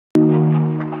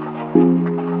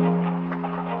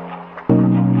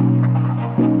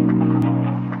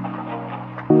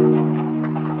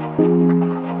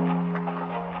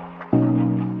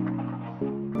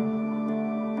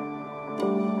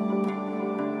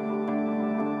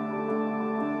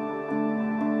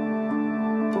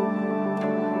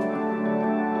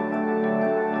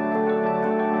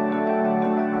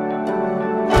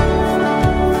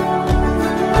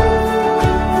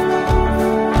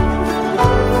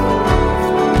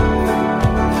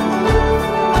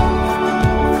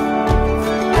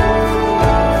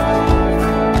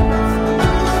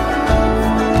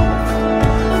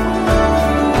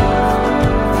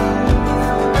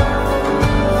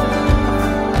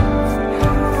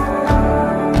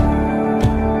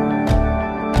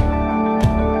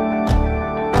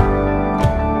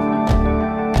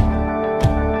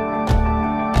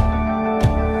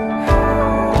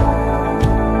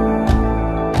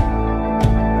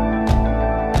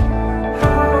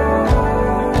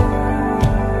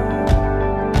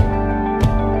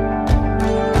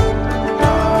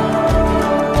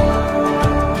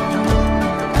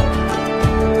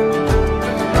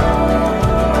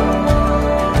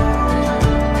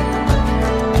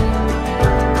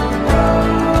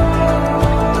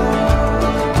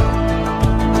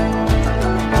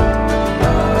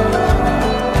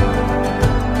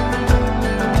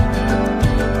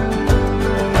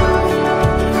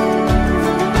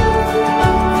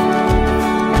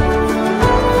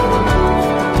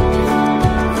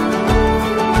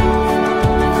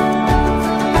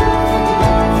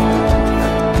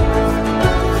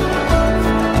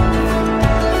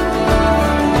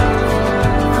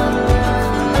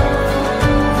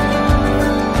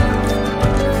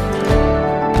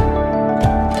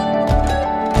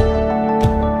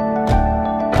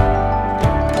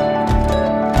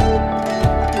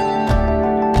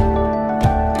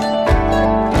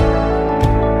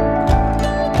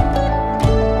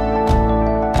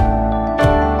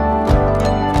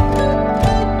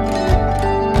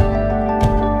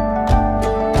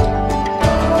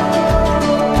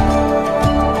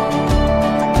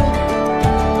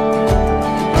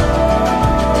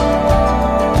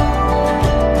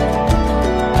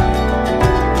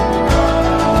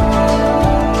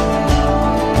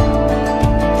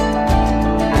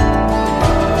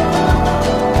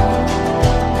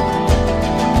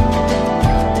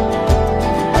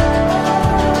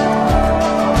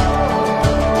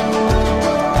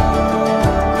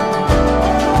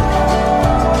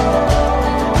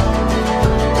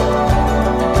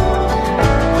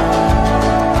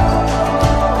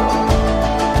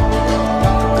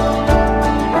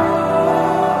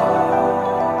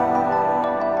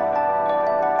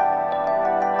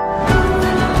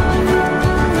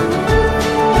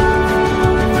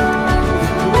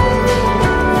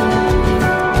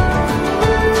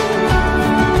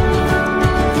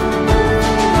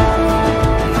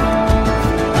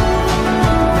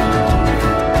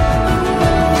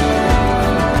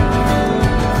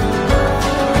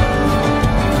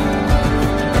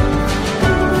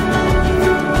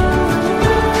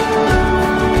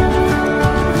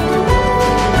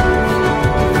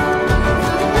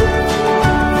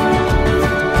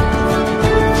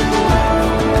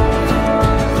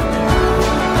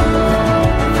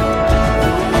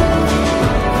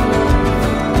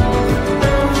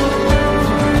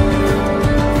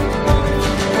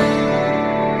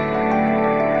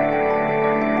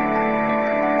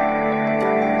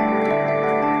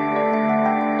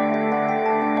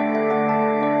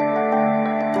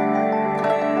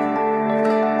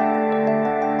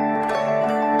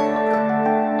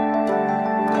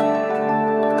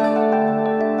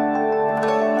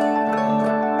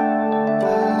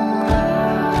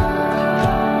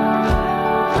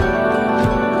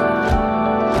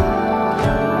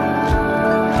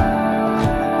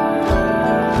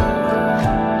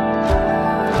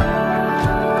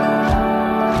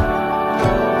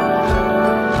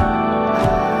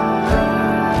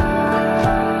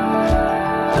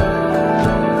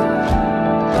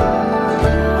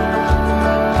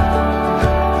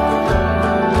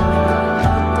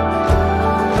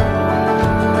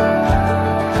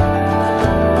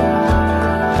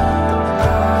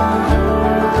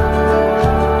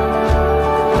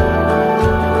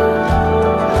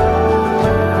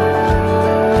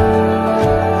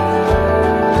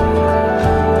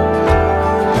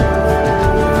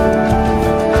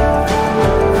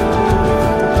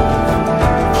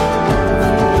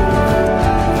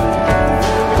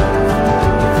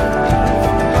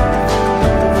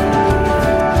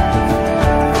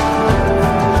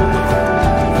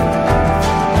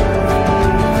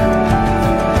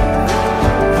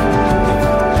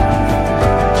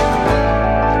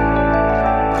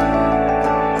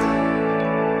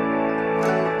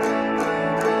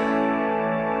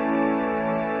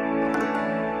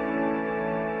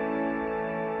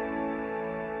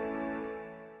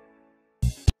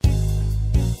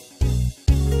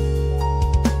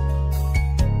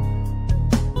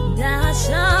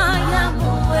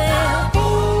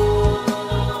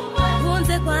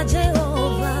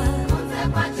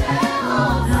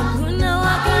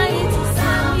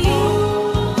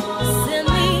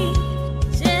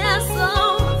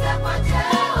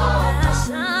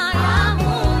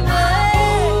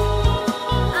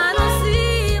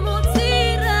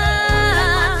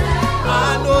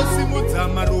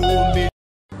You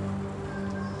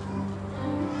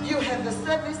have the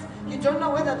service, you don't know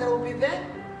whether they will be there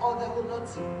or they will not.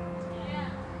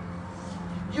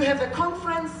 You have a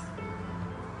conference,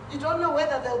 you don't know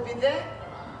whether they'll be there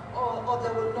or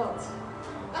they will not.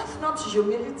 That's not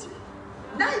humility.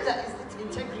 Neither is it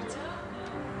integrity.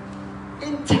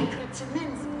 Integrity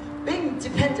means being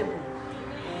dependable.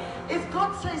 If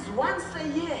God says once a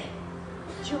year,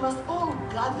 you must all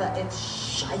gather at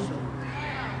Shiloh.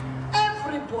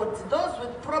 Everybody, those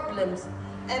with problems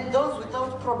and those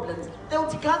without problems,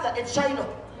 they'll gather at Shiloh.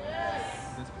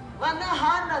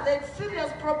 Manahana, they have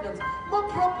serious problems, more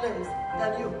problems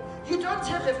than you. You don't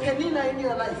have a Penina in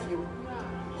your life, you.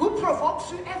 Who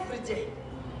provokes you every day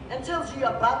and tells you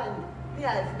you're barren. Me,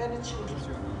 I have many children.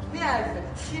 Me, I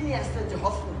have Phineas and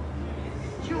Hoffman.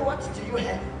 You, what do you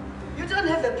have? You don't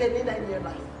have a Penina in your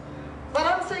life. But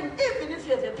I'm saying, even if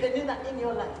you have a Penina in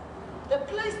your life, the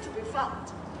place to be found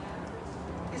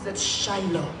is at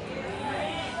Shiloh.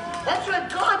 That's where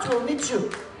God will meet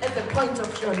you at the point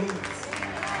of your needs.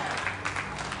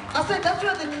 I said that's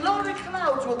where the glory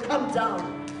cloud will come down.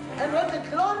 And when the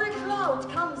glory cloud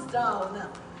comes down,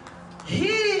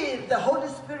 the Holy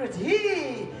Spirit,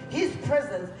 His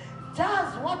presence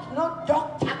does what no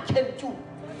doctor can do.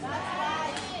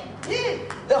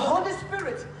 The Holy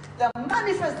Spirit, the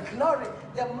manifest glory,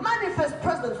 the manifest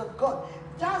presence of God,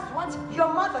 does what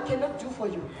your mother cannot do for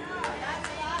you.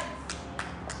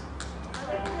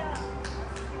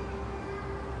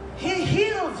 He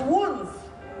heals wounds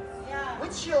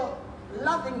which your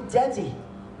loving daddy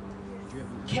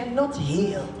cannot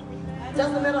heal.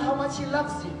 Doesn't matter how much he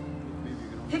loves you.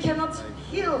 He cannot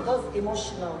heal those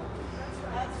emotional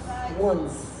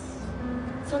wounds.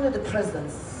 It's only the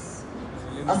presence.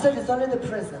 I said it's only the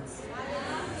presence.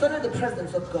 It's only the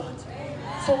presence of God.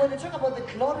 So when we talk about the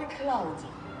glory cloud,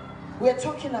 we're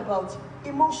talking about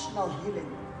emotional healing.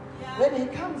 When He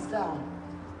comes down,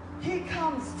 He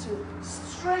comes to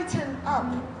straighten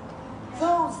up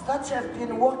those that have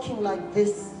been walking like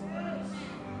this,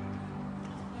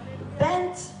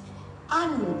 bent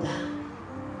under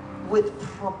with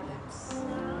problems.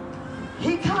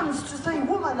 He comes to say,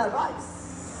 woman,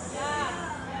 arise.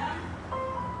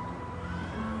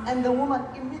 And the woman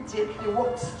immediately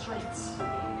walked straight.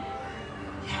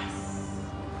 Yes.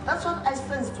 That's what I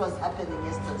sensed was happening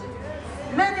yesterday.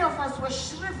 Many of us were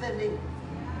shriveling.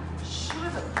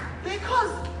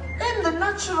 Because in the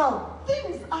natural,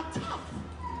 things are tough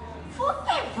for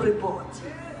everybody.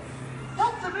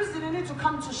 That's the reason you need to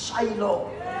come to Shiloh.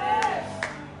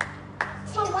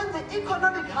 So when the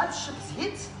economic hardships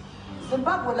hit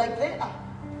Zimbabwe like they are,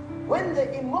 when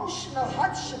the emotional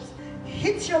hardships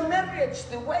hit your marriage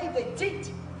the way they did,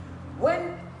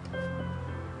 when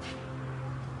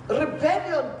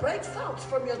rebellion breaks out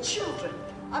from your children,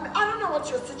 I mean, I don't know what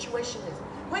your situation is.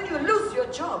 When you lose your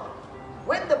job,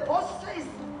 when the boss says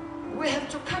we have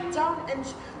to cut down and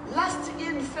last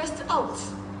in, first out,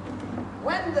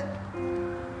 when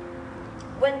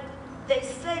they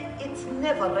say it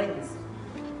never rains,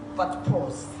 but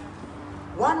pours,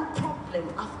 one problem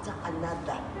after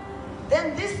another.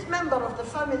 Then this member of the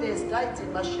family has died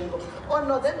in Mashingo. Oh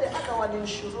no, then the other one in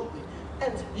Shurubi.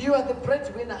 And you are the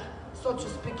breadwinner, so to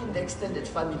speak, in the extended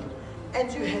family.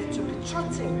 And you have to be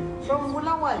trotting from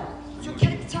Mulawai to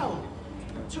Cape Town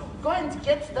to go and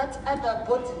get that other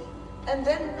body. And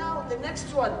then now the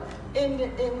next one in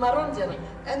Marondera.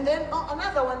 And then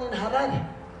another one in Harare.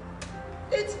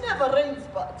 It never rains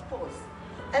but it pours.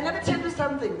 And let me tell you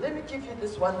something. Let me give you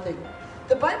this one thing.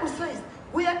 The Bible says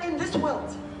we are in this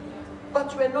world,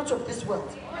 but we are not of this world.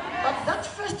 But that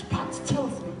first part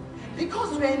tells me,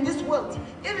 because we are in this world,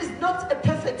 it is not a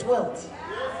perfect world.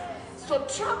 So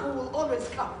trouble will always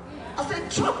come. I say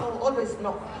trouble will always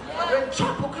knock. But when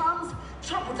trouble comes,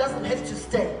 trouble doesn't have to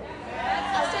stay.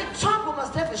 I say trouble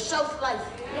must have a shelf life.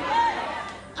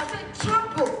 I say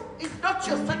trouble is not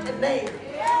your second name.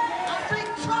 I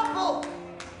say trouble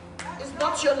is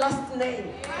not your last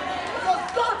name.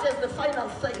 Because God has the final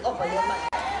say over your life.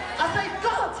 I say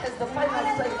God has the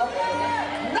final say over your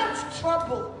life. Not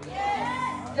trouble.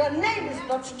 Your name is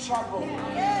not trouble.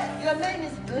 Your name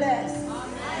is blessed.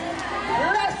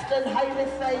 Blessed and highly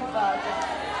favored.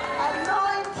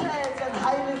 Anointed and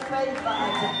highly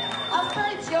favored. I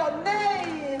said your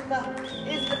name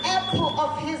is the apple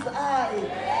of His eye.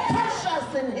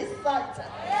 Precious in His sight.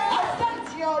 I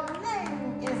said your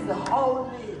name is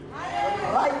holy,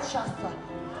 righteous,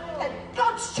 and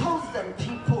God's chosen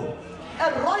people,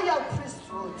 a royal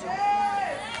priesthood.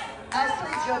 I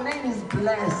said your name is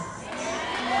blessed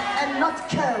and not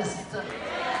cursed,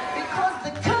 because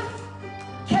the curse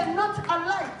cannot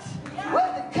alight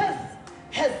where the curse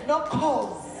has no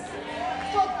cause.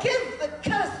 So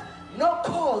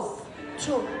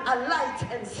to alight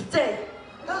and stay.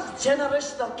 Those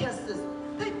generational curses,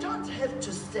 they don't have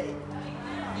to stay.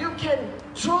 You can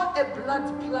draw a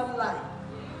blood plumb line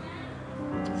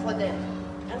for them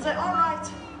and say, all right,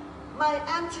 my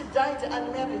auntie died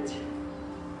unmarried.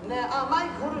 My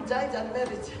guru died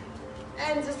unmarried.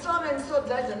 And so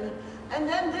died unmarried. And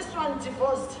then this one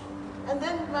divorced. And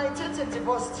then my tete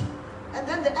divorced. And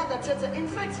then the other tete. In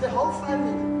fact, the whole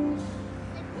family.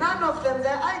 None of them,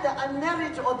 they're either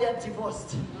unmarried or they're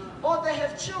divorced. Or they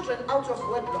have children out of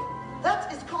wedlock.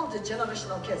 That is called a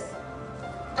generational curse.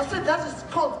 I said that is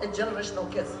called a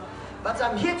generational curse. But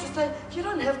I'm here to say, you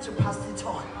don't have to pass it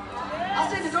on. I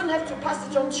said you don't have to pass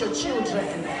it on to your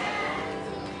children.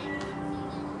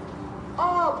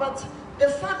 Oh, but the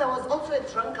father was also a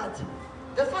drunkard.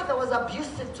 The father was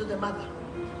abusive to the mother.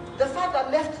 The father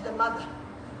left the mother.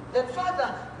 The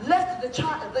father left the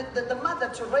child, the mother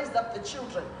to raise up the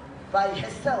children by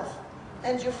herself.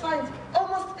 And you find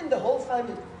almost in the whole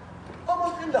family,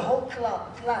 almost in the whole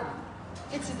clan,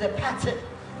 it is a pattern.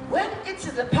 When it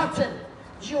is a pattern,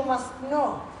 you must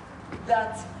know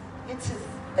that it is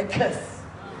a curse.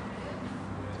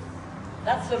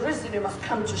 That's the reason you must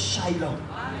come to Shiloh.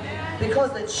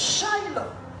 Because at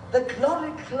Shiloh, the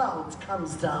glory cloud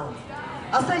comes down.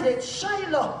 I say that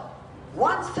Shiloh,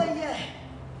 once a year,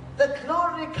 the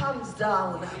glory comes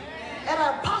down. At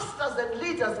our pastors and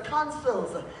leaders'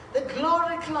 councils, the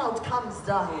glory cloud comes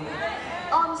down.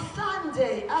 On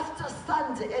Sunday, after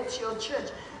Sunday at your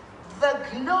church, the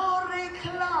glory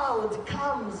cloud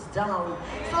comes down.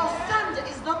 So Sunday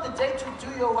is not the day to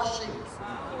do your washing.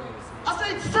 I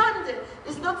said Sunday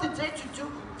is not the day to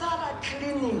do thorough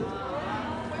cleaning.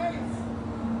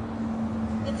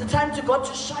 It's the time to go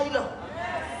to Shiloh.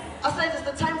 I said it's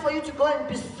the time for you to go and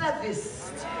be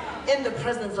serviced in the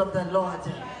presence of the Lord.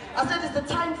 I said it's the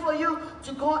time for you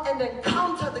to go and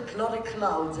encounter the glory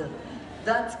cloud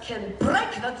that can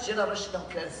break that generational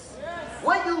curse.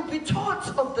 Where you'll be taught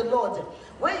of the Lord,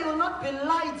 where you'll not be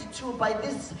lied to by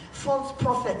these false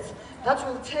prophets that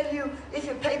will tell you if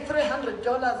you pay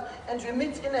 $300 and we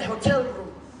meet in a hotel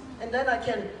room, and then I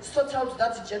can sort out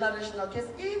that generational curse.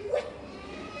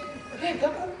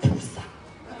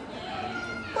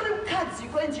 You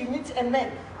go and you meet a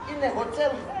man in a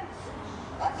hotel room.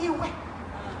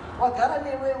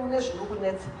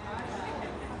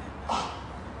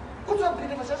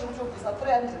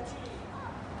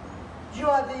 You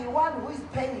are the one who is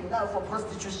paying now for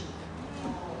prostitution.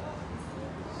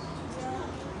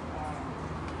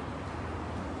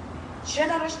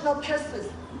 Generational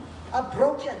curses are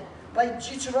broken by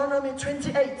Deuteronomy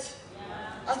 28.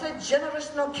 I said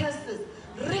generational curses.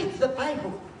 Read the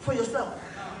Bible for yourself.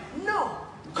 Know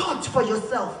God for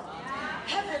yourself.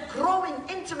 Have a growing,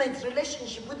 intimate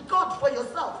relationship with God for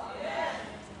yourself.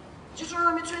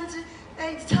 Deuteronomy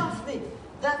 28 tells me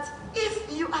that if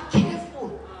you are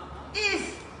careful,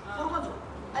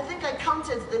 I think I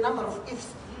counted the number of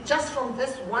ifs, just from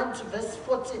verse 1 to verse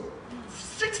 14.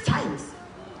 6 times,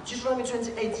 Deuteronomy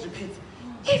 28 repeats,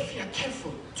 if you are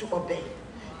careful to obey,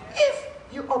 if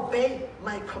you obey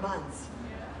my commands,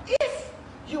 if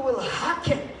you will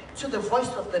hearken to the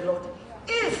voice of the Lord,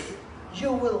 if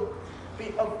you will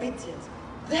be obedient,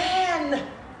 then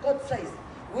God says,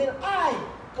 will I,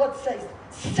 God says,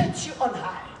 set you on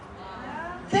high.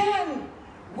 Then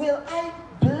will I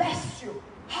bless you.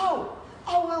 How?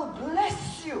 I will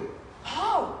bless you.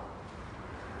 How?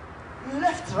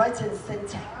 Left, right, and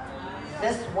center.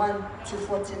 Verse 1 to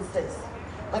 14 says,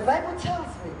 my Bible tells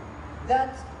me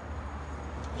that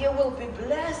you will be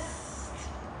blessed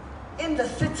in the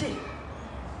city.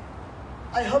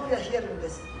 I hope you're hearing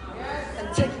this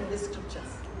and taking these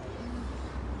scriptures.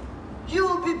 You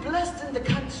will be blessed in the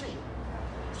country.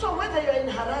 So whether you're in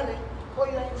Harare or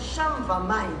you're in Shamva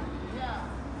mine,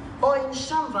 or in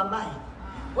Shamva mine,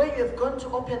 where you have gone to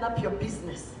open up your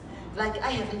business, like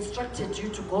I have instructed you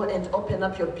to go and open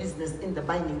up your business in the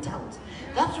mining towns.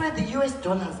 That's where the US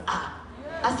dollars are.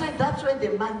 I said that's where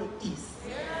the money is.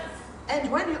 And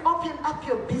when you open up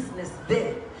your business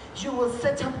there, you will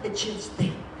set up a church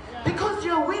there. Because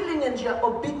you're willing and you're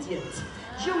obedient,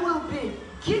 you will be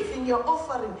giving your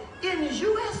offering in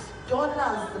US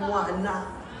dollars, mwana.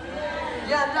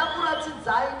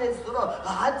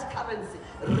 Hard currency,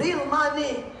 real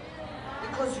money.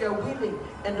 Because you are willing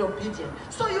and obedient.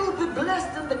 So you will be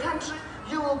blessed in the country,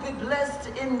 you will be blessed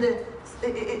in the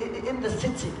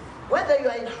city. Whether you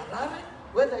are in Harare,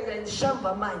 whether you are in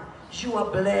Shamba mine, you are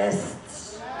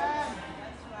blessed.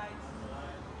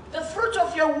 The fruit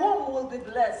of your womb will be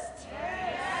blessed.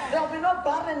 There will be no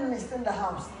barrenness in the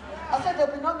house. I said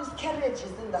there'll be no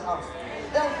miscarriages in the house.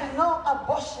 There'll be no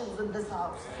abortions in this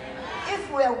house. If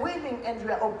we are willing and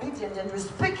we are obedient and we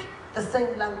speak the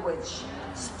same language,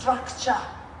 structure,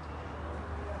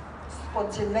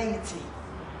 spontaneity,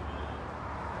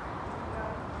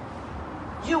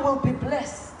 you will be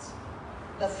blessed.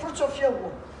 The fruit of your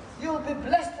womb. You will be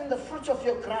blessed in the fruit of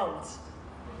your ground.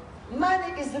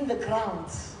 Money is in the ground.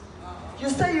 You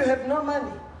say you have no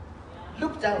money.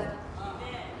 Look down.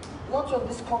 Not on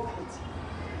this concrete.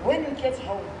 When you get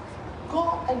home,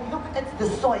 go and look at the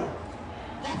soil.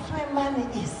 That's where money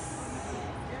is.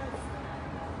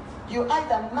 You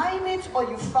either mine it or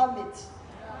you farm it.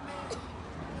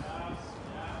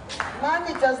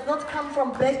 Money does not come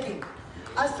from begging.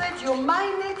 I said you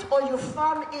mine it or you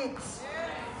farm it.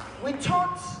 We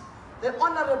taught the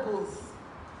honorables,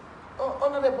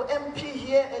 Honorable MP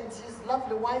here and his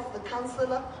lovely wife, the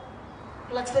councillor,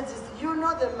 like said, you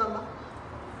know them, Mama.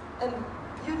 And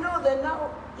you know them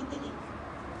now.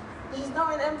 He's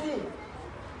now an MP.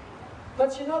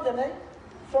 But you know the name?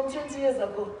 From 20 years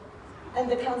ago. And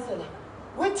the councillor.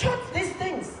 We taught these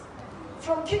things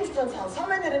from Kingston's house. How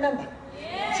many remember?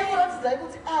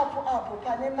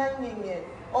 Mining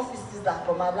offices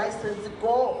up, my license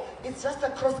go. It's just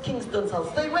across Kingston's house.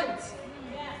 They went.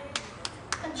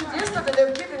 And yesterday they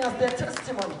were giving us their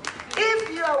testimony. If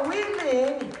you are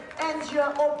willing and you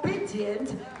are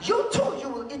obedient, you too, you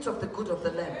will eat of the good of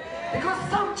the land. Because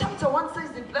Psalm chapter 1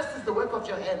 says it blesses the work of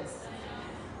your hands.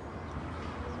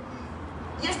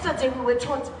 Yesterday we were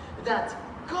taught that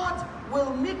God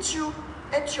will meet you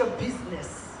at your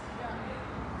business.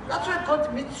 That's where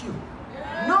God meets you.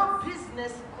 No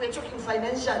business, we're talking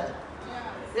financially.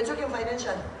 We're talking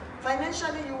financially.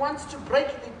 Financially, you want to break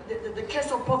the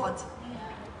curse of poverty.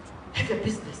 Have a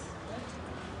business.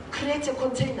 Create a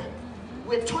container.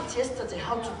 We were taught yesterday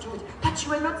how to do it, but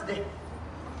you were not there.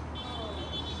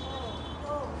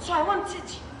 So I won't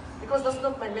teach, because that's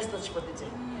not my message for the day.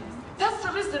 That's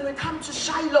the reason we come to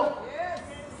Shiloh.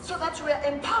 So that we are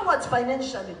empowered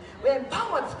financially, we're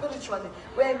empowered spiritually,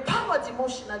 we're empowered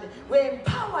emotionally, we're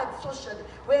empowered socially,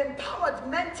 we're empowered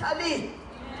mentally.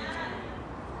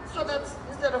 So that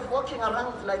instead of walking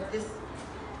around like this,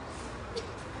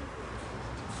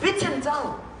 beaten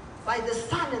down by the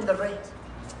sun and the rain,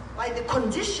 by the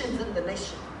conditions in the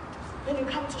nation, when you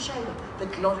come to Shiloh, the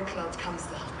glory cloud comes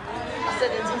down. I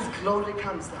said, and his glory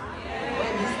comes down.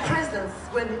 When his presence,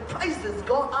 when the praises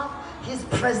go up, his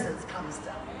presence comes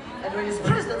down. And when his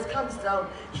presence comes down,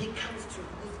 he comes to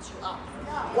lift you up.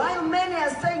 While many are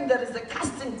saying there is a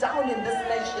casting down in this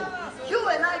nation, you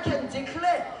and I can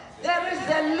declare there is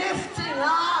a lifting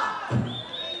up.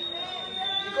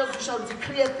 Because you shall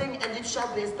decree a thing and it shall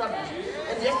be established.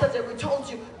 And yesterday we told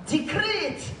you, decree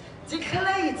it,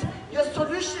 declare it, your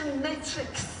solution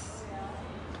matrix.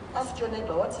 Ask your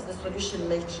neighbor, what is the solution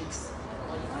matrix?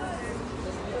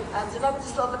 I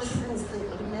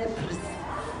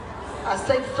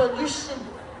said solution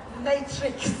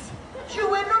matrix. You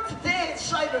were not there,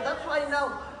 Shiloh. That's why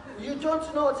now you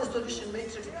don't know what a solution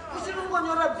matrix is. You see, you're on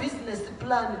your business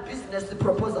plan, business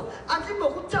proposal. And you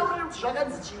go tell you so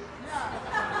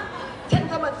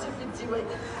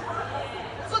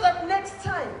that next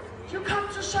time you come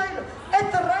to Shiloh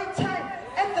at the right time,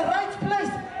 at the right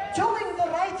place, doing the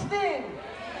right thing.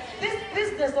 This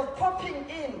business of popping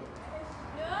in,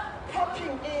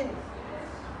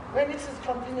 when it is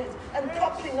convenient, and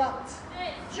popping out,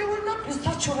 you will not be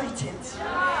saturated.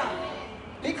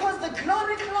 Because the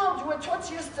glory cloud we were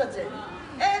taught yesterday,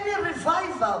 any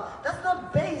revival that's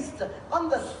not based on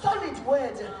the solid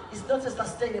word is not a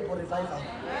sustainable revival.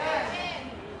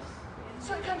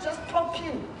 So you can't just pop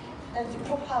in and you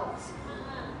pop out.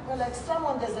 Well, like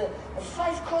someone, there's a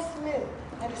 5-course meal,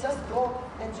 and you just go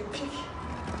and you pick,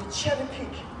 you cherry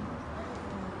pick.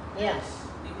 Yes.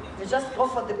 You just go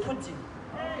for the pudding.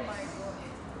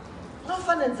 No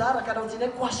fun and Zara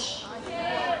wash.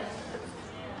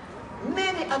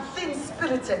 Many are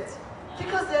thin-spirited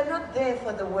because they are not there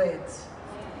for the word.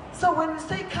 So when we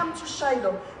say come to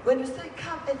Shiloh, when we say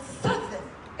come at 7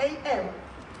 a.m.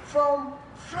 from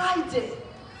Friday,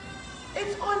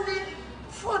 it's only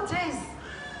 4 days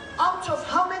out of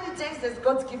how many days has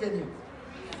God given you?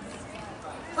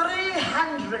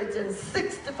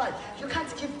 365. You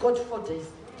can't give God 4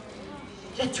 days.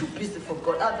 You're too busy for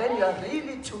God. Then you are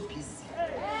really too busy.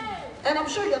 And I'm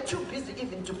sure you're too busy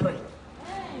even to pray.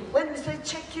 When we say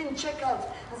check in, check out,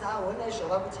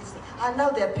 and now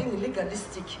they're being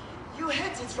legalistic. You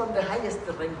heard it from the highest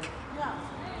rank.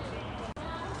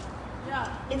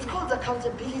 It's called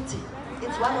accountability.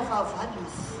 It's one of our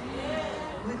values.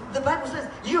 The Bible says,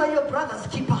 you are your brother's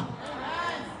keeper.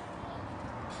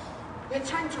 We're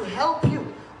trying to help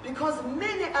you Because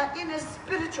many are in a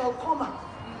spiritual coma.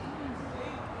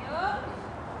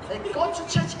 They go to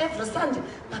church every Sunday,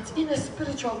 but in a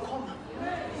spiritual coma.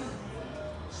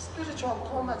 Spiritual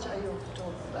coma, I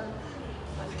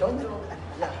don't know.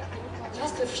 Yeah.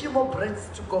 Just a few more breaths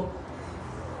to go.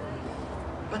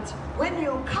 But when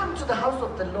you come to the house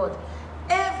of the Lord,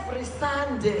 every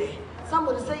Sunday,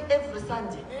 somebody say every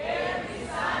Sunday. Every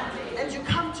Sunday. And you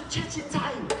come to church in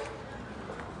time.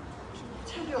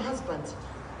 Tell your husband,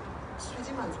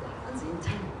 sweetie man's in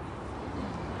time.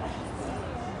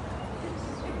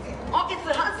 Oh, it's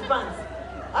the husbands.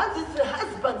 And it's the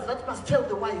husbands that must tell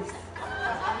the wives.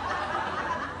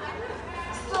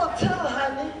 So tell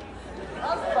honey,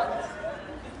 husband,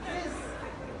 please,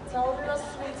 tell me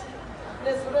sweetie.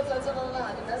 Let's go to the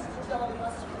honey. Let's put down my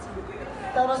sweetie.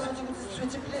 Tell us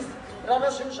sweetie, please.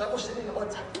 Otherwise, we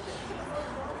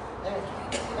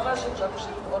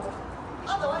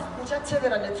just tell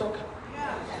her and talk.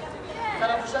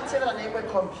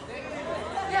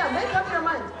 Yeah, make up your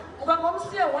mind. We're going to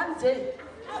see her one day.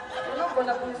 We're not going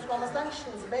to put some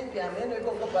sanctions, maybe. I'm going to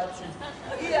go back to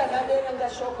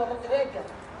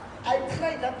I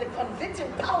pray that the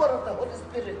convicting power of the Holy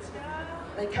Spirit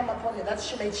may come upon her, that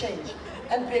she may change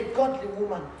and be a godly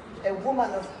woman, a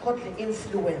woman of godly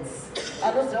influence.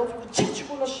 I don't know if you change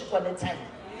one time.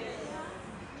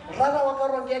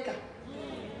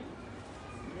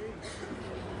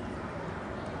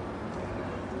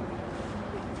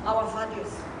 Our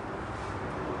values.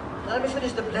 Now let me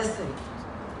finish the blessing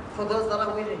for those that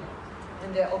are willing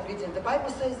and they are obedient. The Bible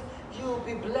says you will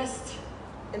be blessed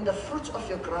in the fruit of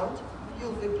your ground. You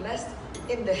will be blessed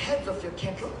in the heads of your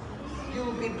cattle. You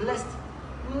will be blessed.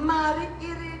 Mari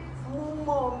iri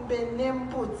mumombe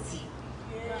nembudzi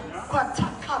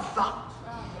kwatakava.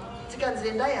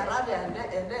 Tikanzenda yarade and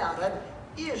yarade.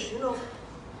 Yes, you know.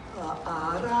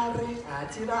 Arare,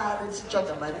 atirare,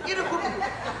 chichagamari. Iri kupi.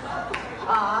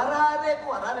 Arare,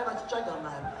 kuarare,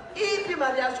 chichagamari. Ipi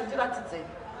Maria Shudiratze.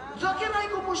 Zokena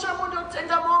ikumusha mundo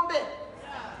tenga mombe.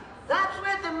 That's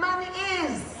where the money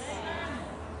is.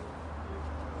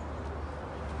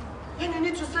 When you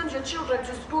need to send your children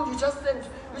to school, you just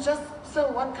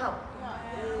sell one cow.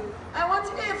 I want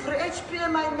every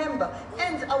HPMI member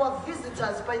and our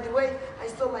visitors. By the way, I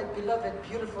saw my beloved,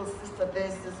 beautiful sister there,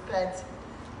 Sis Pat.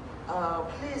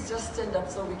 Please just stand up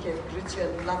so we can greet you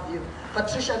and love you.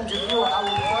 Patricia and Janua, I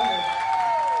will honor.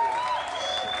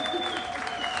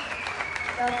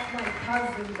 That's my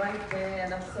cousin right there,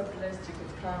 and I'm so blessed you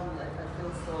could come. Like, I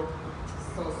feel so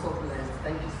blessed.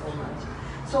 Thank you so much.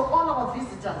 So all our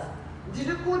visitors,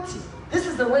 this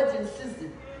is the wedding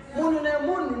season. Munu ne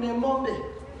mombe.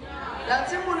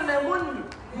 That's munu ne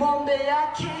mombe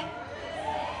yake.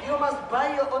 You must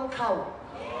buy your own cow.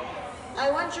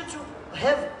 I want you to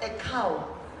have a cow.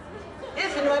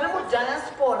 If you are a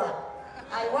diaspora,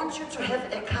 I want you to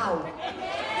have a cow.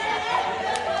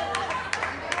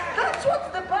 That's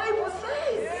what the Bible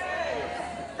says.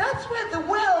 That's where the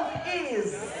wealth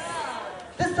is.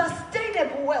 The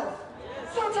sustainable wealth.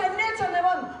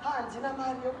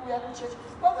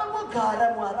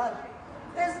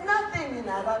 There's nothing in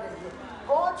Harare here.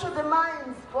 Go to the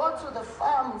mines, go to the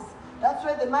farms. That's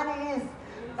where the money is.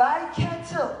 Buy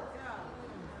cattle.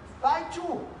 Buy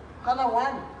 2, kana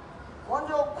 1.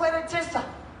 Wando kweretesa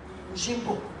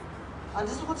njimbo. And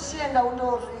this is what she and I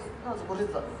know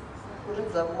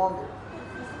kuridza mombe.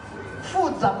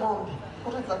 Food za mombe.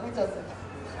 Kuridza kuita se.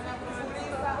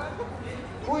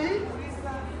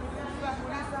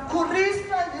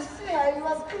 Kurisa, you see, I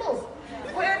was close.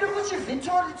 Where do you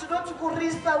Victoria to not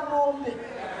kurisa mombe?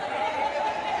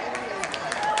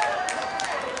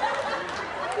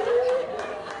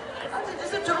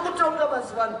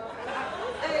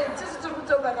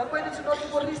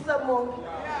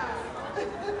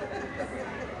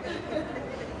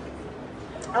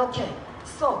 Okay,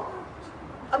 so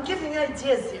I'm giving you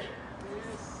ideas here.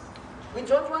 We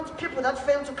don't want people that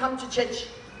fail to come to church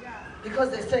because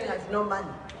they're saying I have no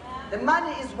money. The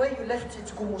money is where you left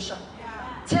it, kumusha.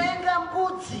 Tenga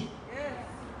mbudzi.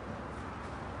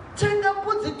 Tenga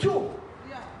mbudzi too.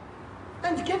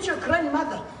 And get your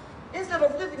grandmother. Instead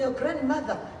of leaving your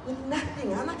grandmother with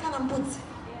nothing, hana kana mbudzi,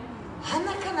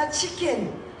 hana kana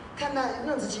chicken, kana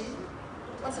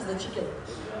what is the chicken?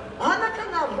 Hana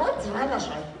kana roadrunner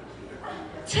shai.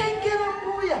 Chengera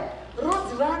mbuya,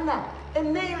 roadrunner, a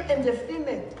male and a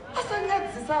female.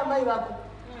 Asanyadzisa amai vako.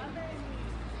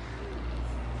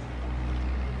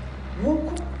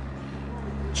 Muku,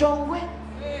 chongwe,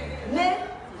 ne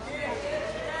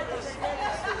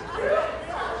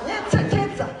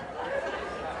teketsa.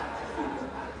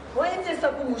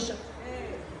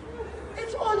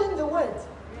 It's all in the word.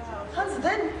 And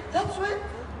then that's where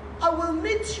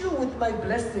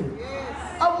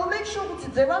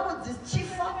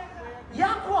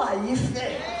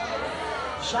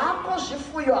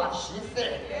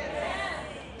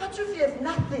But if you have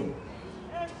nothing,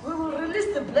 we will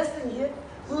release the blessing here,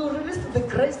 we will release the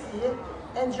grace here,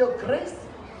 and your grace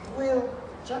will,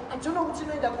 I don't know what you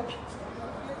know in the book.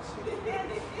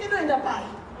 You know in the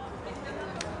Bible.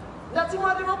 That's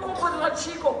what you want to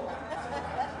Chico.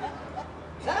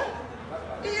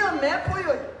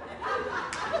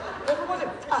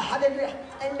 Hallelujah.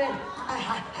 Amen.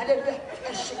 Hallelujah.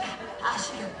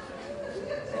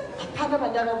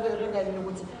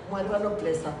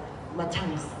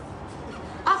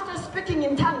 After speaking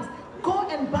in tongues, go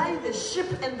and buy the sheep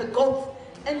and the goats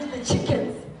and the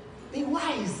chickens. Be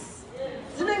wise.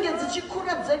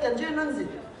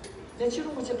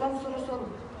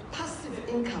 Passive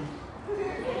income.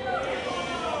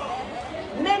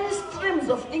 Many streams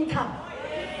of income.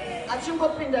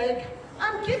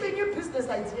 I'm giving you business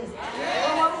ideas. I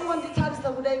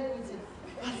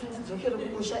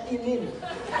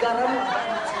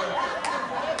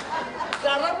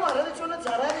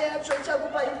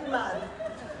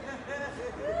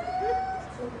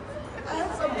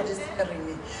have somebody scaring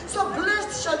me. So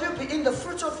blessed shall you be in the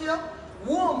fruit of your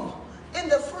womb, in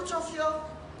the fruit of your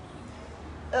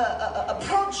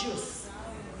produce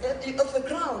of the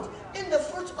ground, in the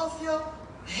fruit of your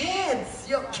heads,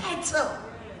 your cattle.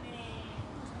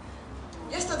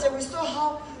 Yesterday we saw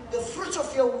how the fruit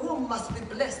of your womb must be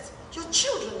blessed. Your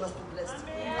children must be blessed.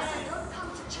 I said, don't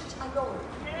come to church alone.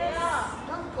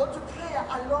 Don't go to prayer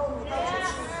alone without your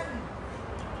children.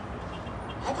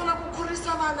 Hakuna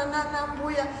kukurisa vana nana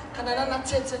mbuya kana nana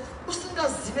tete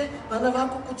usingazive vana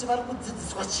vako kuti vari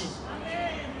kudzidziswa chii.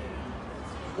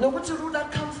 Nokuti ruda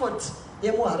comfort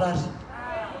yemuharari.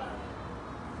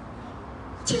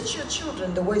 Teach your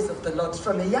children the ways of the Lord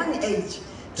from a young age.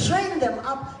 Train them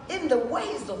up in the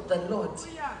ways of the Lord.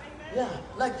 Yeah,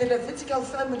 like the Levitical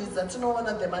families that you know one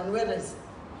of the Manuelas.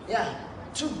 Yeah,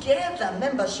 together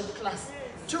membership class,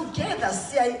 together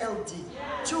CILD,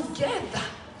 together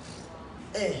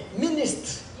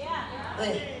ministry.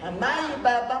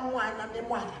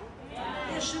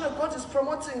 Yes, you know, God is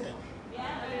promoting them.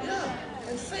 Yeah,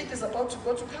 and Faith is about to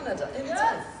go to Canada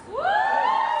anytime.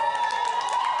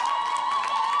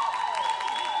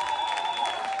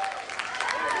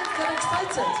 Get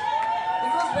excited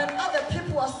because when other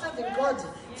people are serving God,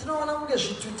 you know what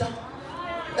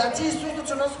that is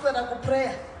to know square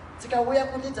prayer. We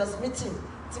are leaders meeting.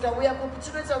 We are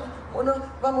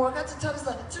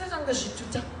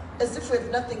as if we have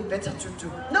nothing better to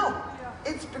do. No,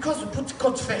 it's because we put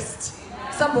God first.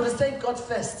 Somebody say God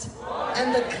first,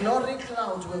 and the glory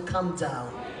cloud will come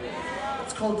down.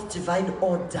 It's called divine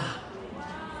order,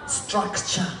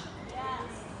 structure.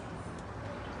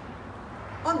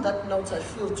 On that note, I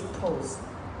feel to pause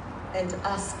and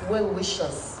ask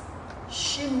well-wishers.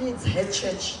 She needs her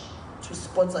church to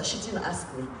sponsor. She didn't ask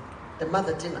me. The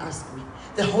mother didn't ask me.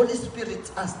 The Holy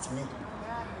Spirit asked me.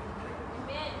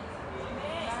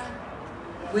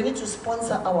 We need to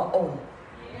sponsor our own.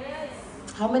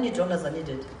 How many dollars are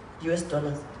needed? US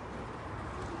dollars.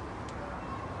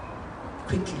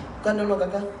 Quickly.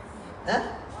 Huh?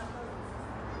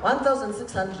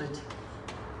 1,600.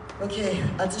 Okay,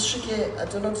 I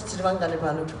don't know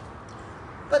to.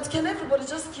 But can everybody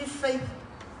just give Faith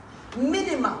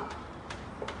minimum?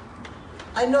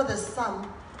 I know there's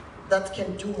some that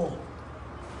can do more,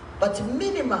 but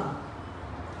minimum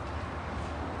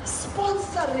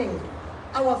sponsoring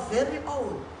our very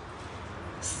own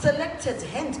selected,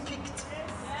 handpicked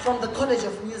from the College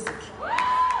of Music,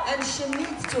 and she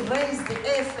needs to raise the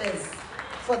airfares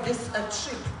for this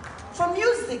trip for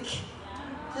music.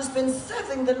 She's been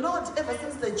serving the Lord ever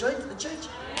since they joined the church,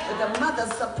 with the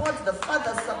mother's support, the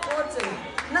father's supporting.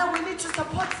 Now we need to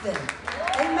support them.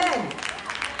 Amen.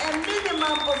 A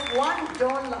minimum of $1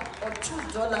 or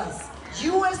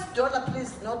 $2. US dollar,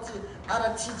 please, not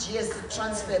RTGS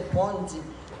transfer bond.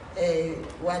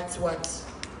 What?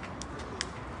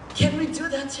 Can we do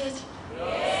that, church?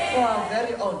 Yes. For our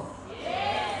very own?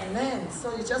 Yes. Amen.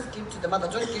 So you just give to the mother,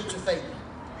 don't give to Faith.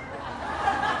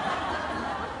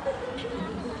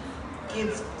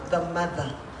 Give the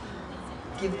mother.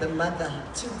 Give the mother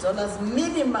 $2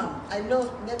 minimum. I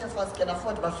know many of us can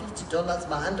afford about $50,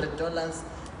 about $100,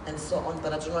 and so on,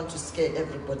 but I don't want to scare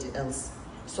everybody else.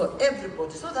 So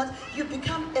everybody, so that you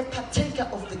become a partaker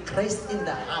of the grace in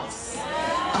the house.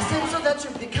 I said so that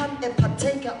you become a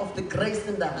partaker of the grace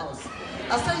in the house.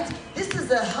 I said this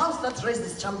is a house that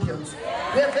raises champions.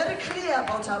 We are very clear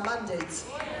about our mandates,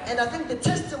 and I think the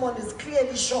testimony is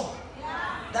clearly shown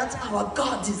that our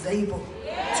God is able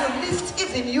to lift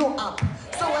even you up.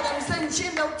 So what I'm saying,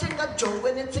 Chinda utenga job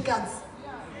when it tickets.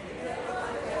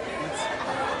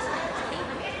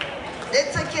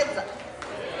 Let's take it.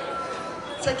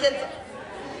 Take it.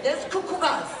 Yes,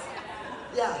 kukugas.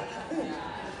 Yeah.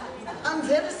 I'm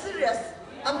very serious.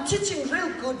 I'm teaching real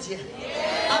good here.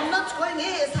 I'm not going,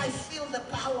 yes, I feel the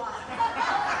power.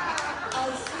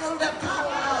 I feel the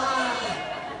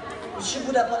power. She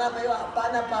would have a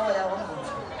power.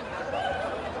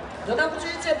 Don't have to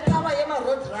say power, I'm a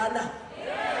road runner.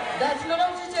 That's not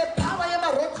how to say power, I'm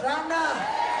a road runner.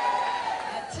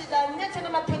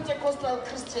 The Pentecostal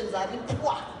Christians are in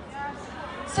poor.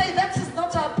 Say that is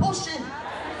not our portion.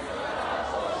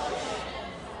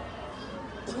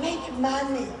 Make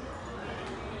money.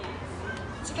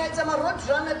 We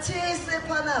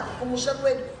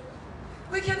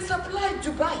can supply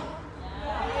Dubai.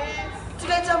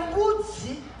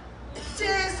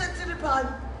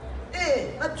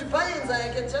 But Dubaians, I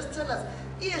can just tell us,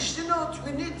 yes, you know,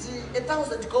 we need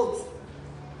 1,000 goats.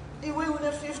 We will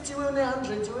need 50, we will need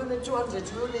 100, we will need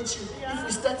 200, we will need, if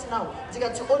we start now, you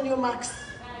got to own your max.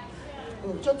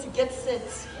 Just to get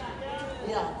set.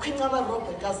 Yeah, Queen Mama Rock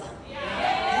in Gaza.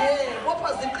 Yeah, what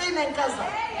was the Queen in Gaza?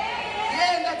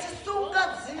 Yeah, that is so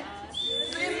good.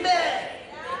 Simbe.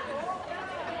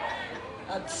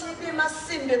 A TV must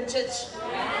Simbe church.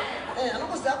 Eh, and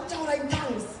was that tower in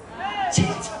tongues?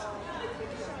 Church.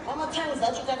 Mama tongues,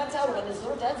 that you can tell when it's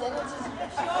road. I don't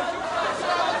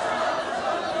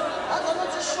know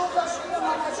to show us.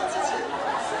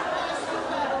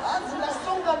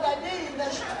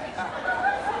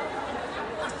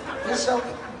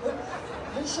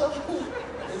 Bishop,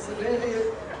 is really,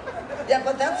 yeah,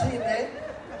 but that's him, eh?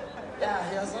 Yeah,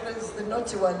 he was always the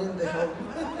naughty one in the home.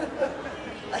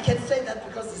 I can say that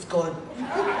because he's gone.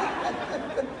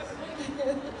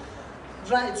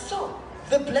 Right, so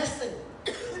the blessing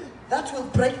that will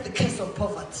break the case of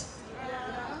poverty.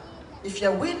 If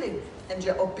you're willing and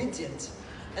you're obedient,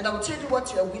 and I'll tell you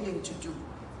what you're willing to do.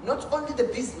 Not only the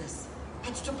business,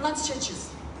 but to plant churches.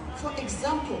 For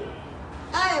example,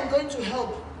 I am going to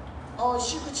help our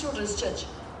Shiku Children's Church.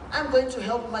 I'm going to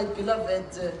help my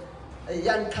beloved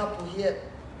young couple here,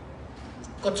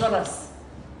 Kotoras,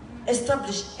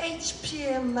 establish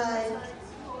HPMI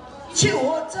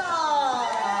Chihuahua.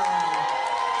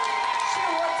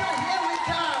 Chihuahua, here we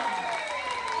come.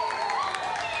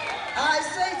 I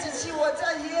say to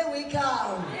Chihuahua, here we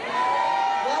come.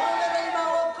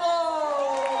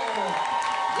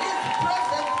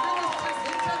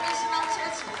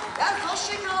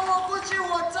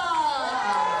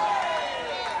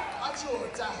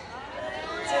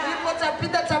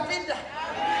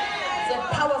 He's a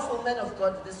powerful man of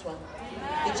God, this one.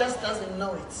 He just doesn't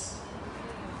know it.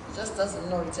 He just doesn't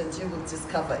know it, and you will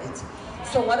discover it.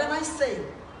 So what am I saying?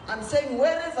 I'm saying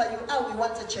wherever you are, we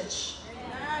want a church.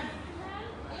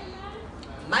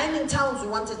 Mining towns, we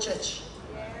want a church.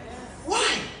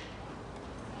 Why?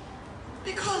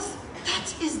 Because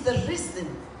that is the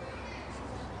reason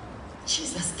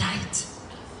Jesus died.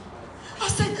 I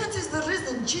said that is the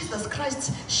reason Jesus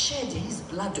Christ shed his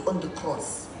blood on the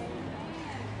cross.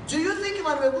 Do you think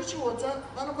when we put water,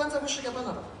 a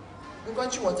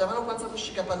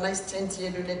nice tent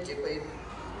here,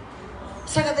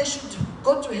 so that they should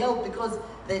go to hell because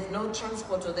they have no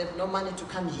transport or they have no money to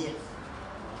come here?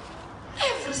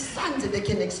 Every Sunday they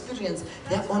can experience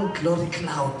their own glory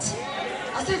cloud.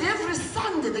 I said every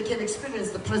Sunday they can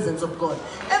experience the presence of God.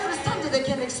 Every Sunday they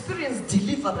can experience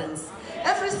deliverance.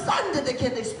 Every Sunday they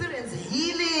can experience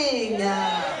healing.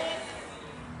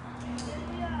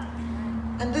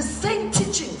 And the same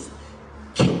teachings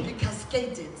can be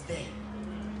cascaded there.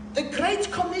 The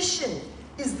Great Commission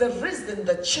is the reason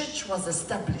the church was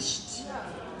established.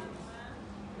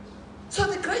 So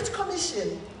the Great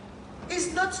Commission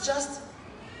is not just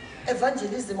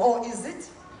evangelism, or is it?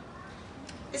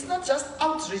 It's not just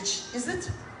outreach, is it?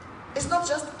 It's not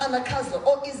just anakazo,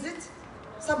 or is it?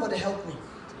 Somebody help me.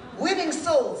 Winning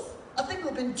souls. I think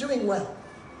we've been doing well.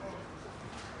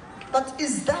 But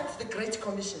is that the Great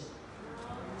Commission?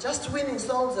 Just winning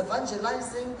souls,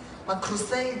 evangelizing, my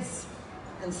crusades,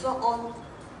 and so on.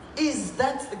 Is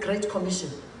that the Great Commission?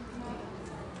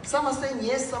 Some are saying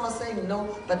yes, some are saying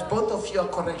no, but both of you are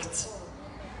correct.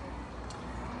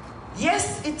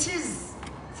 Yes, it is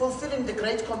fulfilling the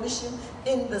Great Commission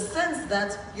in the sense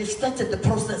that you've started the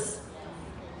process.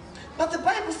 But the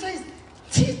Bible says,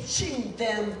 teaching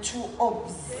them to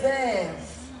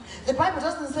observe. The Bible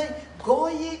doesn't say, go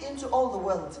ye into all the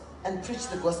world and preach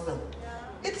the gospel.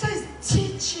 It says,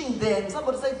 teaching them.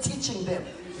 Somebody say, teaching them.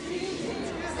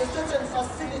 There's a certain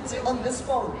facility on this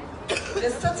phone.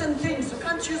 There's certain things. You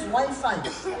can't use Wi-Fi.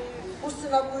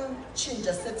 Usina change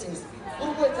the settings.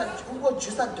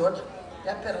 Juice a dollar.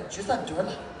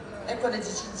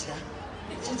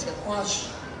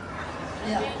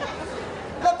 Yeah.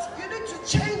 But you need to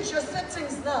change your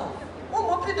settings now.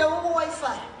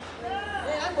 Wi-Fi.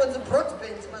 I'm on the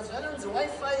broadband, but when on the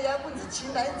Wi-Fi, I'm on the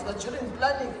China, during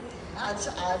planning,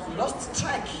 I've lost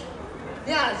track.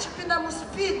 Yeah, chipping up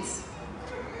speed.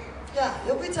 Yeah,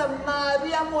 you're with a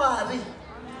Maria Moari.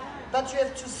 But you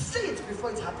have to see it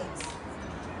before it happens.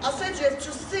 I said you have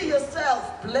to see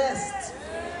yourself blessed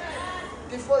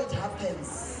before it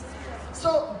happens.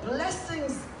 So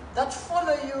blessings that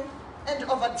follow you and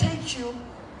overtake you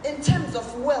in terms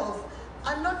of wealth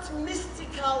are not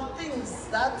mystical things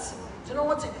that, you know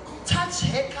what, touch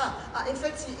hacker. In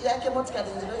fact,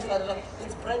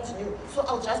 it's brand new. So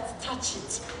I'll just touch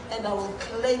it and I will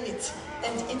claim it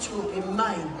and it will be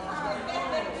mine.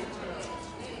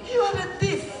 You are a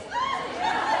thief.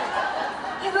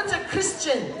 You're not a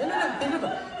Christian. You're not a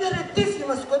believer. You're a thief. You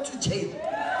must go to jail.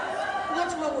 You're a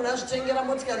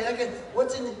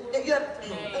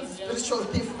spiritual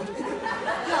thief.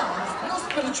 Yeah, no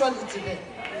spirituality there.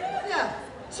 Yeah.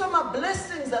 So my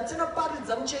blessings are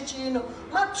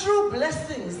my true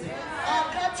blessings.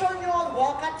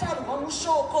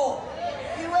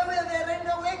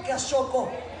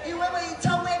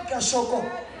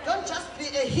 Don't just be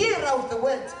a hearer of the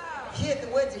word. Hear the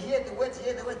word, hear the word,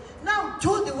 hear the word. Now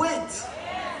do the word.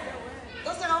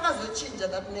 Don't say I'm going to change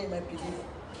that name, I believe.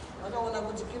 I don't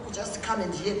want to people just come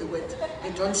and hear the word.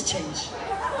 They don't change.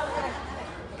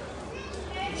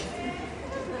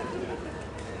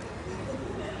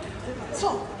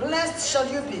 So, blessed shall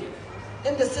you be.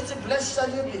 In the city, blessed shall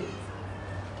you be.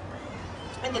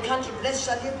 In the country, blessed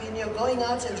shall you be. In your going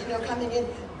out and in your coming in,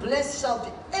 blessed shall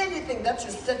be anything that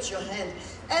you set your hand.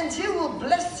 And he will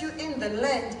bless you in the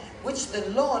land which the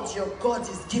Lord your God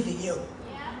is giving you.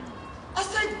 Yeah. I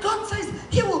said, God says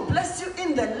he will bless you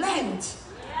in the land.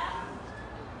 Yeah.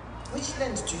 Which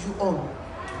land do you own?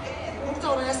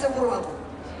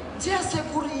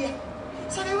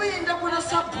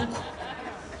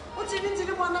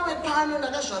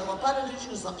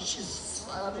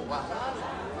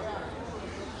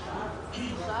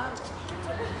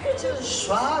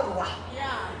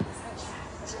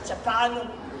 Japan,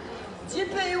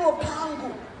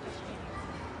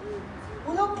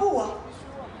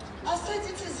 I said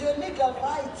it is your legal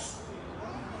right.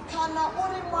 Kana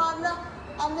urimwana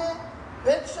ane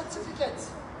birth certificate.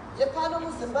 Japan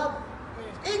mu Zimbabwe.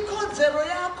 Ikodzero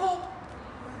yako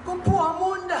kupuwa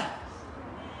munda.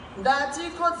 Ndati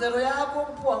ikodzero yako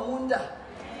kupuwa munda.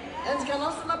 And kana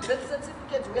usina birth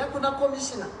certificate uyakuna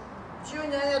commissioner.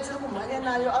 Chionyanya tiri kumhanya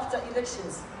nayo after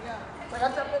elections.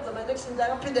 Pakatapedza ma-elections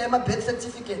akapinda yema birth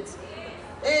certificate.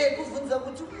 Kuvunza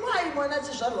kuti why mwana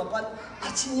achizvarwa pano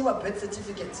achinyiwa birth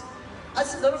certificate.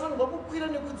 Achizvarofanirwa kukwira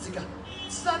nekudzika.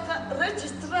 Saka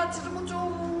registrar tiri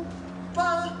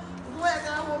kutomupa nguva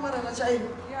yakaomarara chaiyo.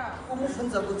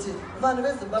 Kumubvunza kuti vanhu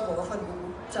veZimbabwe vafanirwa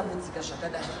kutambudzika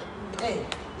zvakadai.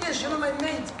 Yes, you know, my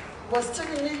maid was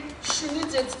telling me she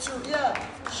needed to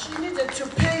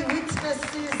pay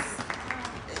witnesses.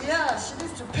 Yeah, she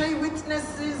needs to pay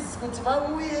witnesses.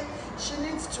 She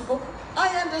needs to go.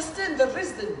 I understand the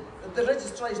reason that the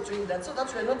registrar is doing that, so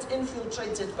that we're not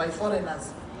infiltrated by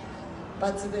foreigners.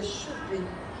 But there should be a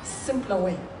simpler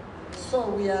way. So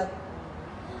we are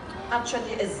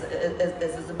actually, as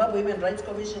the Zimbabwe Human Rights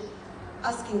Commission,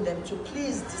 asking them to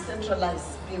please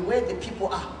decentralize, be where the people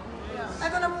are.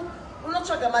 I'm not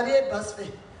talking about a bus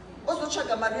fare. Also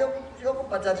talking about a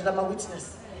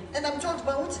witness. And I'm told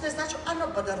by witness that I'm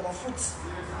not bad at my foot.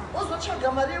 I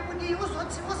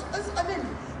mean,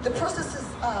 the processes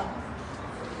are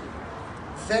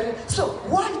very... So,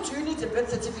 why do you need a birth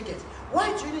certificate?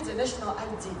 Why do you need a national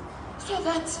ID? So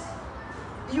that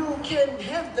you can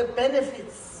have the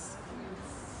benefits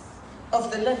of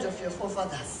the land of your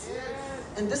forefathers.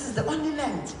 And this is the only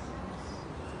land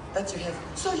that you have.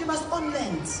 So you must own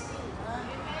land.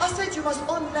 I said you must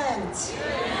own land.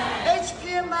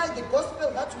 HPMI, the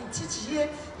gospel that we teach here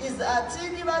is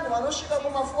Atini van Wanoshika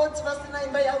Mama 40 verse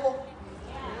 9 by Yavo.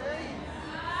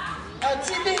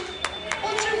 Atini,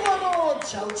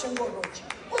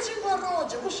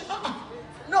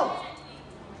 no.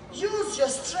 Use your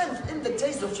strength in the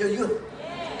days of your youth.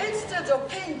 Instead of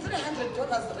paying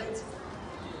 $300 rent,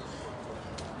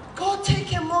 go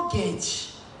take a mortgage.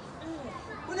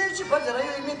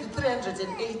 Maybe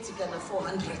 380 and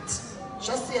 400.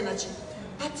 Just the energy.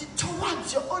 But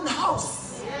towards your own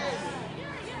house.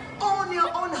 Own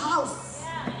your own house.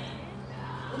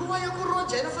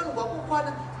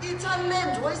 It's a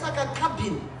land where it's like a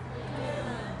cabin.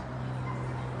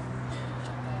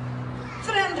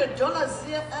 $300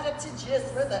 here,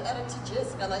 RTGS, whether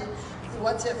RTGS can I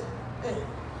whatever.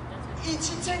 Each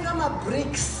thing on my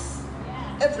bricks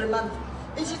every month.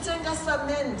 ichitenga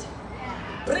cement,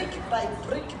 brick by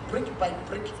brick, brick by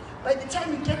brick. By the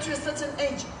time you get to a certain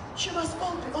age, she must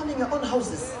all be owning her own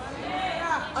houses.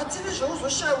 Atili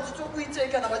zvouzvoshaya kuti tokuitei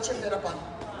kana vachembera pano.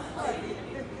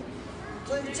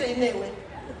 Toitei newe.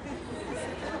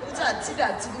 Kuti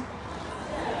hatidi.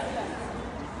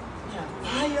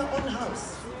 Buy your own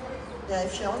house. Yeah,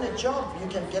 if you own a job, you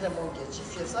can get a mortgage.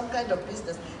 If you have some kind of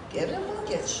business, get a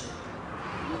mortgage.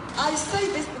 I say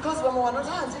this because when we are not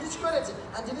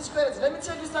let me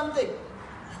tell you something.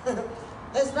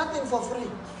 There's nothing for free.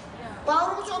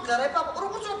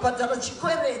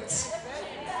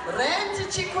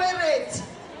 Rent chikwereti.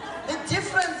 The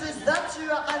difference is that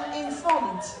you are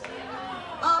uninformed.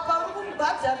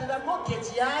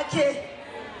 Mortgage yake.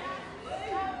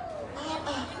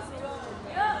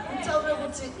 Mtaure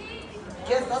kuti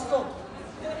geza so.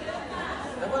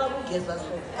 Ndabona kugeza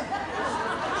so.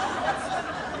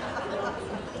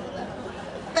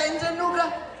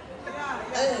 Pentenuka.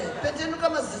 Pentenuka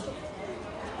maziso.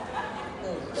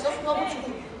 Sofuna kuti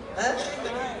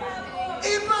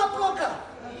ipapoka.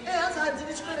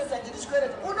 Handili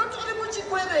chikwereti. Unotori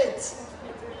muchikwereti.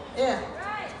 Yeah.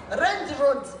 Rent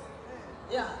road.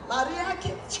 Yeah, mari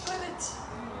yake chikwereti.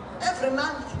 Every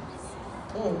month.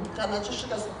 Kana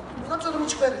chisvika unotori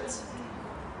muchikwereti.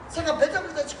 Saka beta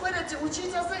kuita chikwereti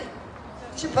uchiita sei?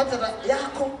 Chibhadhara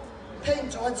yako, paying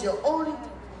towards your own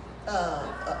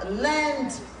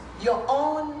land, your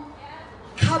own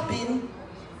cabin,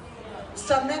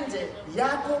 samende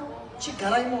yako,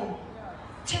 chigara imomo.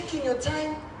 Taking your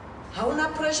time, hauna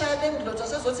pressure ya landlord.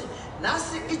 Asezoti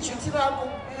nasi ijuti rako,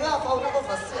 ngapa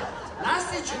unoverseer.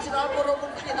 Nasi ijuti rako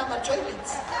rokucleana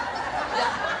ma-toilets.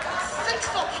 Yeah, 6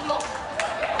 o'clock.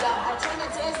 Yeah,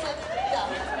 ma-toilet ese. Yeah,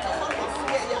 awufani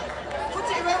ngokuya.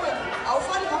 Futhi wewe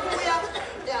awufani ngokuya.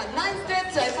 Yeah,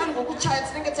 9:30 awufani ngokuchaya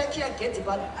sinenge takhiya gate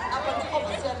but apa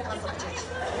ndi-overseer ne-subject.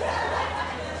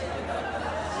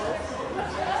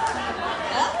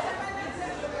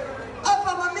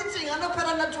 Apa ma-meeting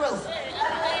anopera na 12.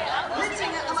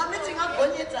 Meeting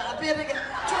agonyeta apereke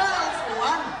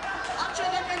 12:1.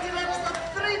 Actually I can deliver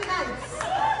 3 nights.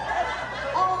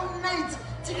 All night.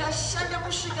 Tikashanda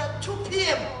kusvika 2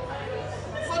 p.m.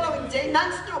 Following day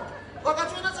non-stop.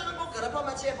 Wakatona takangogara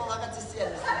pamachepa vakatisiya.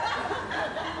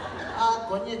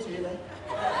 Gonyeti ile.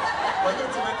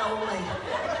 Gonyeti rakaoma ile.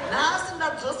 Nhasi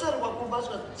ndadzoserwa kumba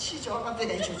zvika chicha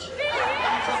wakapfeka ichochi.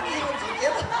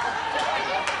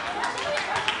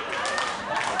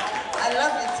 I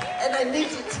love it and I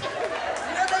need it.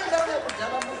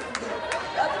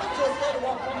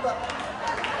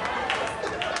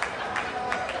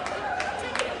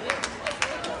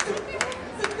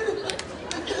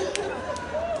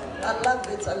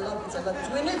 I love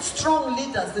it. We need strong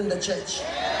leaders in the church.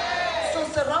 So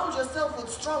surround yourself with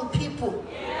strong people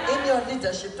in your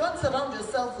leadership. Don't surround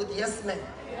yourself with yes men.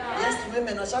 Yes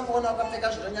women. I was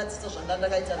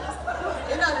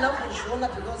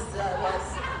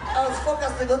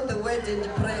focusing on the word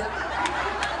and prayer.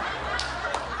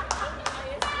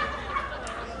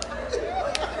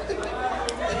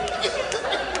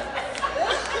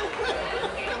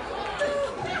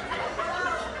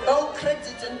 All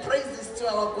credit and praises to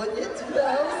our Gonyet in the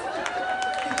house.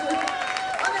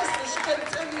 Honestly, she can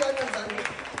tell you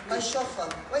my chauffeur.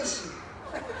 Where is she?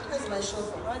 Where's my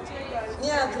chauffeur?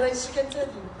 Yeah, Grace, she can tell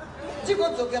you. Do you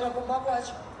go to get a watch?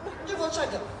 Do you go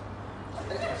check it?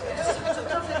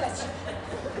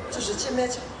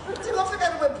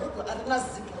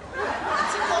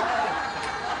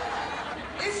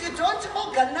 If you don't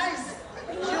organize,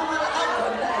 you will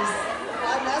agonize.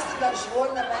 And that's that she won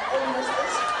my own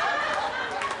message.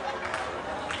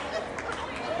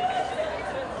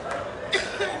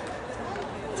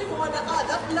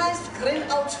 That nice green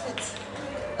outfit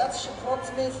that she brought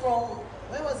me from,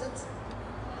 where was it?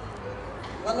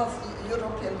 One of the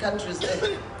European countries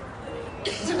there.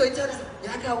 Ndingo itarisa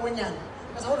yakawunyana.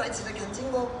 Because all right, I can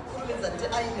tingo kuruza ndi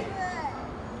aine.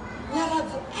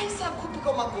 Nyaradzo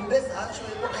aisakupika magumbezi acho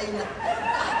eko aina. I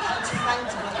can't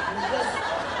find my gumbezi.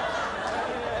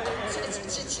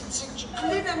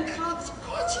 Clean and clothes.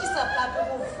 Kochisa papa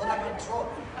kuvula madro.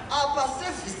 Apa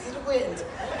service iri kuenda.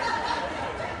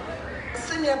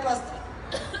 Senior pastor.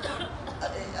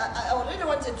 I already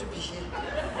wanted to be here.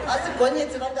 As a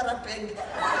Gonyeti Rangarapeng.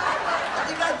 I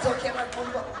think I'd okay my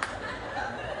combo.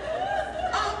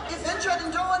 Eventually,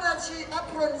 no one that she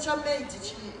apron chamade.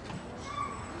 She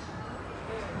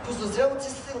was a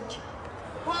silk.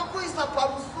 Who is a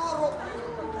pamsoro?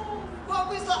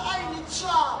 Who is a aini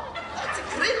cha? That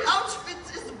green outfit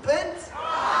is bent.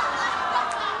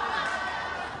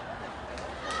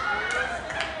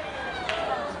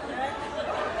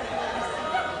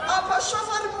 Apa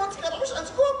chauffeur remote can push and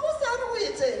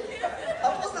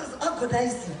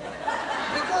organizing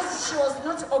because she was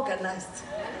not organized.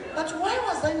 But why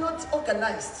was I not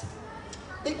organized?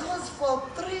 Because for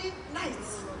 3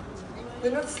 nights,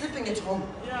 we're not sleeping at home.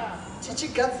 Chichi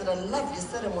God's a lovely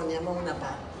ceremony among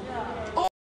Napa.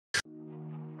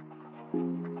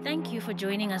 Thank you for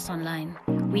joining us online.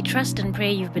 We trust and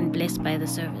pray you've been blessed by the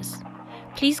service.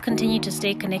 Please continue to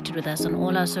stay connected with us on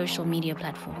all our social media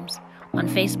platforms, on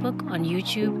Facebook, on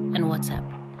YouTube, and WhatsApp.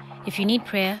 If you need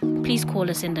prayer, please call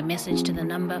or send a message to the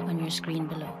number on your screen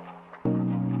below.